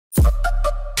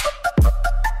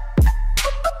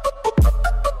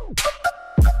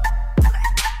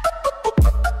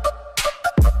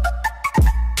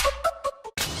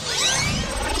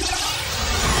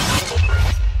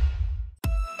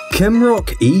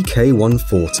KEMROC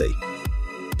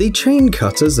EK140. The chain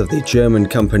cutters of the German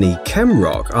company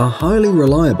KEMROC are highly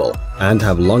reliable and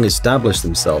have long established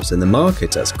themselves in the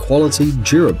market as quality,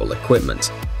 durable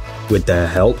equipment. With their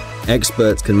help,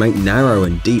 experts can make narrow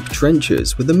and deep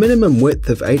trenches with a minimum width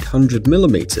of 800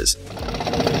 mm.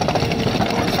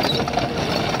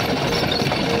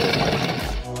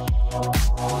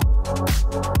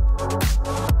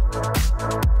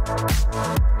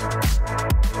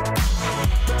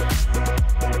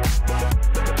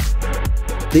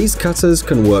 These cutters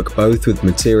can work both with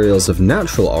materials of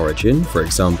natural origin, for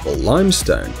example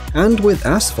limestone, and with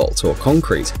asphalt or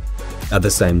concrete. At the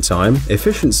same time,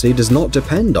 efficiency does not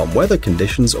depend on weather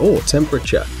conditions or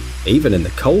temperature. Even in the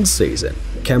cold season,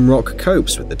 KEMROC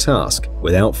copes with the task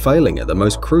without failing at the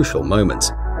most crucial moments.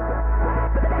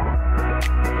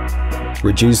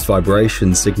 Reduced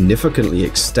vibration significantly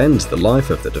extends the life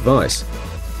of the device.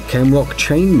 KEMROC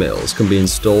chain mills can be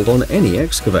installed on any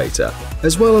excavator,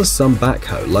 as well as some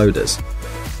backhoe loaders.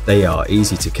 They are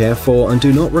easy to care for and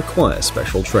do not require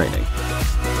special training.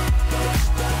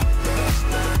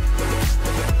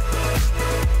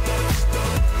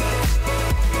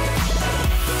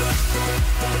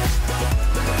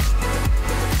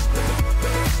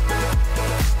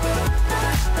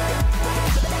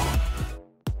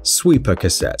 Sweeper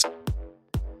cassette.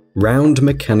 Round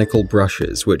mechanical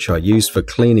brushes, which are used for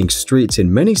cleaning streets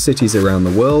in many cities around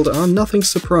the world, are nothing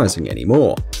surprising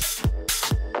anymore.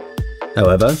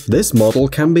 However, this model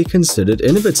can be considered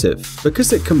innovative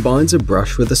because it combines a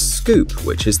brush with a scoop,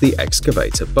 which is the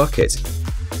excavator bucket.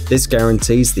 This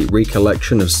guarantees the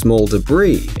recollection of small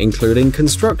debris, including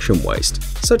construction waste,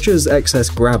 such as excess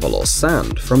gravel or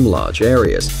sand from large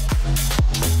areas.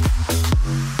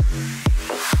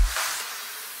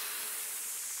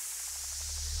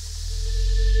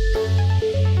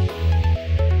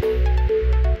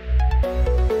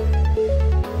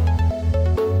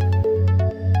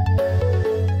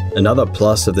 Another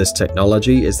plus of this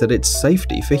technology is that it's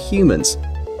safety for humans.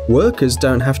 Workers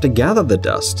don't have to gather the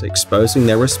dust, exposing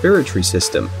their respiratory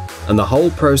system, and the whole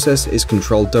process is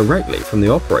controlled directly from the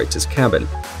operator's cabin.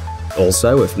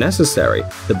 Also, if necessary,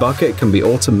 the bucket can be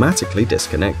automatically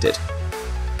disconnected.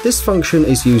 This function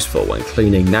is useful when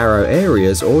cleaning narrow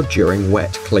areas or during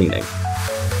wet cleaning.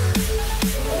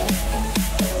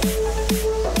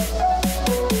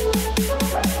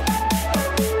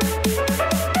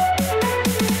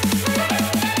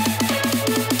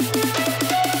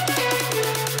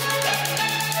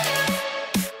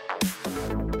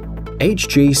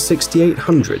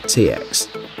 HG6800TX.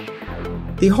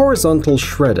 The horizontal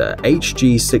shredder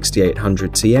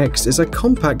HG6800TX is a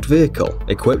compact vehicle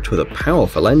equipped with a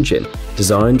powerful engine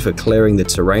designed for clearing the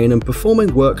terrain and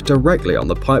performing work directly on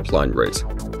the pipeline route.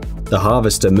 The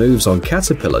harvester moves on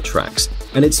caterpillar tracks,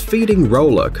 and its feeding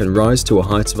roller can rise to a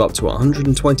height of up to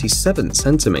 127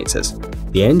 centimeters.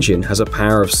 The engine has a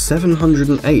power of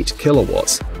 708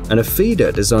 kilowatts and a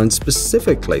feeder designed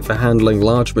specifically for handling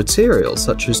large materials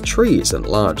such as trees and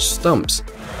large stumps.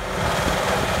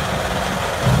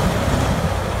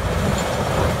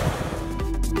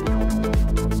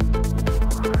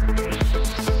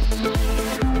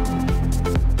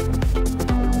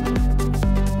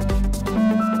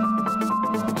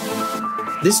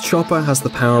 This chopper has the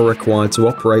power required to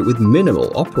operate with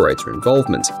minimal operator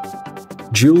involvement.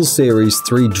 Dual Series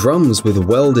 3 drums with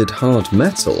welded hard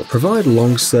metal provide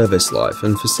long service life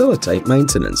and facilitate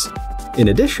maintenance. In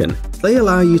addition, they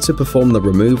allow you to perform the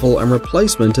removal and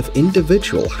replacement of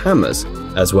individual hammers,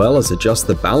 as well as adjust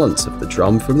the balance of the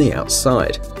drum from the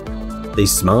outside. The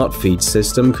Smart Feed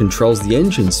system controls the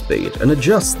engine speed and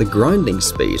adjusts the grinding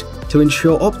speed to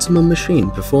ensure optimum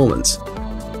machine performance.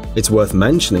 It's worth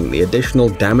mentioning the additional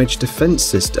damage defense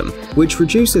system, which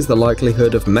reduces the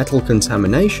likelihood of metal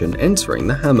contamination entering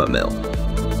the hammer mill.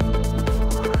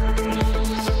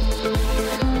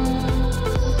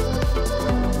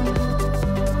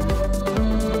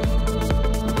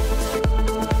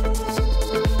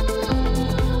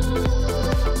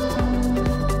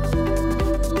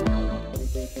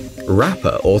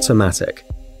 Wrapper automatic.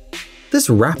 This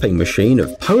wrapping machine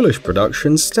of Polish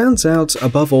production stands out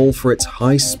above all for its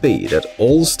high speed at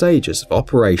all stages of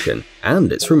operation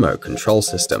and its remote control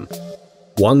system.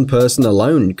 One person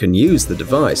alone can use the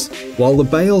device, while the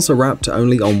bales are wrapped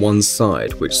only on one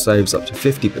side, which saves up to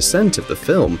 50% of the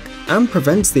film and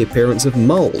prevents the appearance of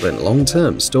mold in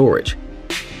long-term storage.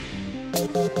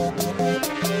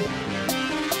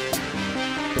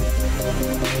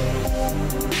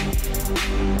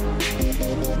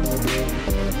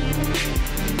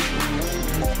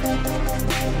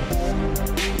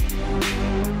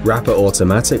 Rapper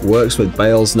Automatic works with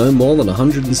bales no more than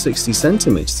 160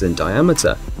 cm in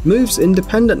diameter, moves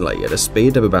independently at a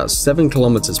speed of about 7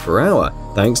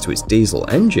 km/h thanks to its diesel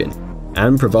engine,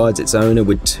 and provides its owner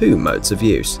with 2 modes of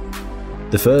use.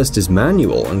 The first is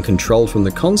manual and controlled from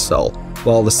the console,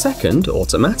 while the second,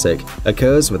 automatic,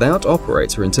 occurs without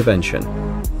operator intervention.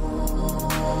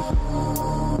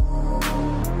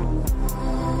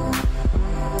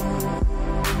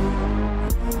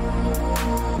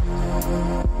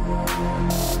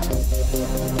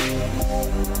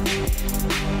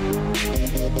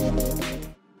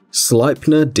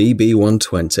 Sleipner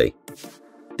DB120.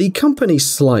 The company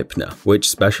Sleipner, which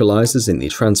specializes in the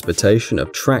transportation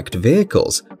of tracked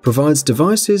vehicles, provides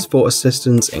devices for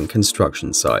assistance in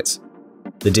construction sites.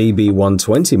 The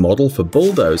DB120 model for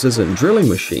bulldozers and drilling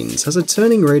machines has a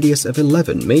turning radius of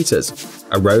 11 meters,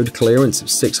 a road clearance of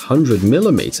 600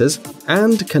 mm,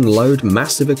 and can load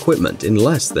massive equipment in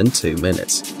less than 2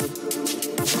 minutes.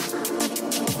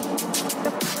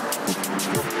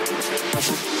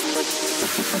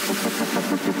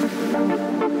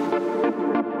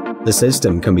 The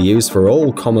system can be used for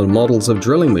all common models of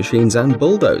drilling machines and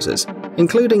bulldozers,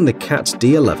 including the CAT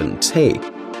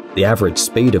D11T. The average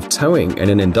speed of towing in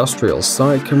an industrial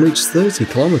site can reach 30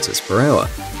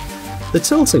 km/h. The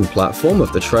tilting platform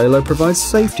of the trailer provides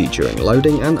safety during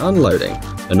loading and unloading,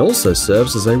 and also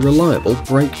serves as a reliable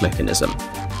brake mechanism.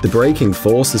 The braking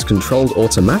force is controlled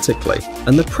automatically,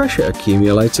 and the pressure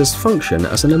accumulators function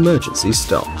as an emergency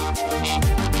stop.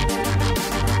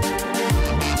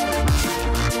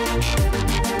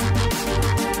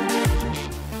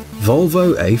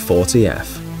 Volvo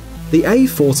A40F. The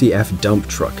A40F dump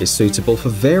truck is suitable for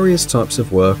various types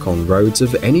of work on roads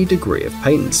of any degree of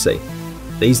patency.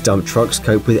 These dump trucks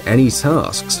cope with any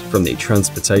tasks, from the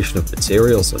transportation of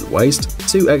materials and waste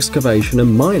to excavation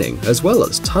and mining, as well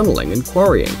as tunneling and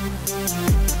quarrying.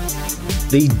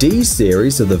 The D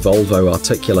series of the Volvo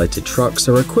articulated trucks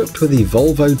are equipped with the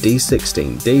Volvo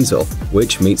D16 diesel,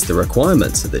 which meets the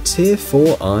requirements of the Tier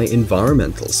 4i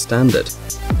environmental standard.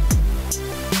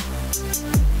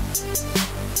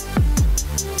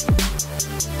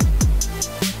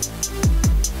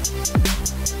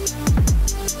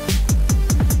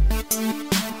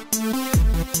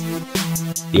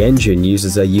 The engine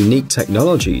uses a unique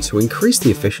technology to increase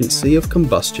the efficiency of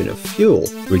combustion of fuel,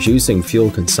 reducing fuel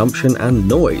consumption and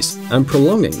noise, and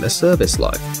prolonging the service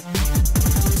life.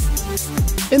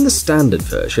 In the standard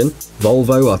version,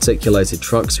 Volvo articulated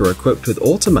trucks are equipped with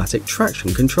automatic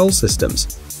traction control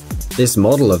systems. This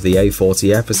model of the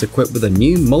A40F is equipped with a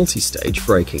new multi-stage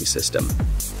braking system.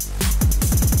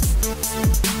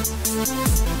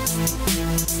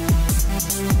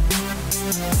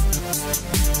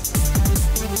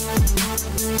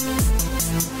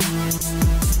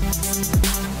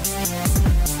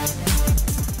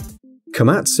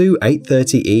 KOMATSU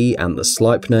 830E and the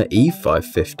Sleipner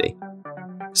E550.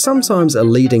 Sometimes a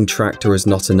leading tractor is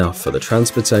not enough for the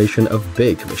transportation of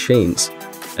big machines.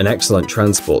 An excellent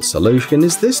transport solution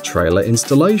is this trailer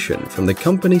installation from the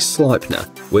company Sleipner,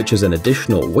 which is an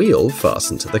additional wheel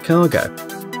fastened to the cargo.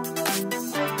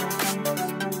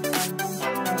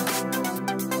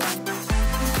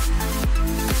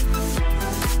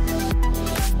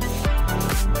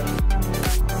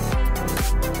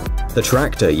 The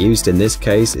tractor used in this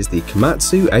case is the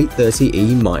KOMATSU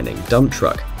 830E mining dump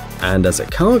truck, and as a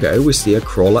cargo we see a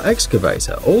crawler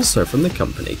excavator, also from the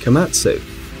company KOMATSU.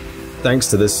 Thanks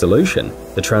to this solution,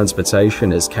 the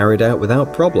transportation is carried out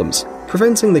without problems,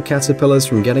 preventing the caterpillars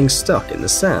from getting stuck in the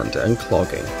sand and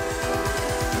clogging.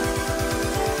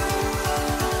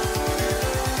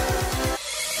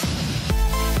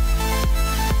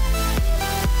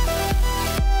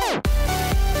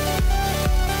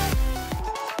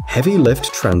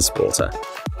 Heavylift transporter.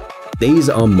 These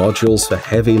are modules for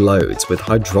heavy loads with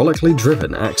hydraulically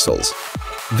driven axles.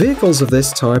 Vehicles of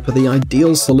this type are the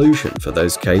ideal solution for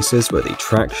those cases where the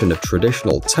traction of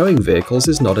traditional towing vehicles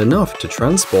is not enough to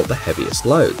transport the heaviest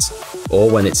loads, or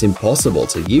when it's impossible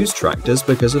to use tractors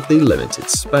because of the limited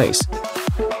space.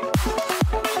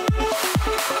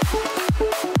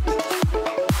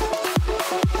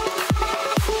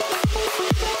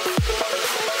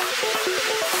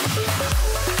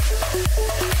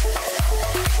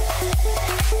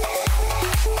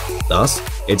 Thus,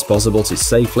 it's possible to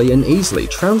safely and easily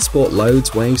transport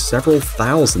loads weighing several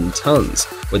thousand tons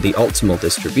with the optimal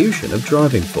distribution of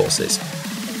driving forces.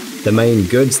 The main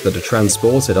goods that are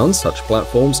transported on such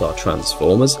platforms are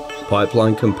transformers,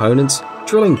 pipeline components,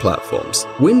 drilling platforms,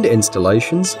 wind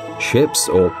installations, ships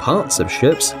or parts of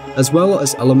ships, as well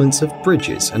as elements of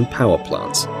bridges and power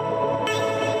plants.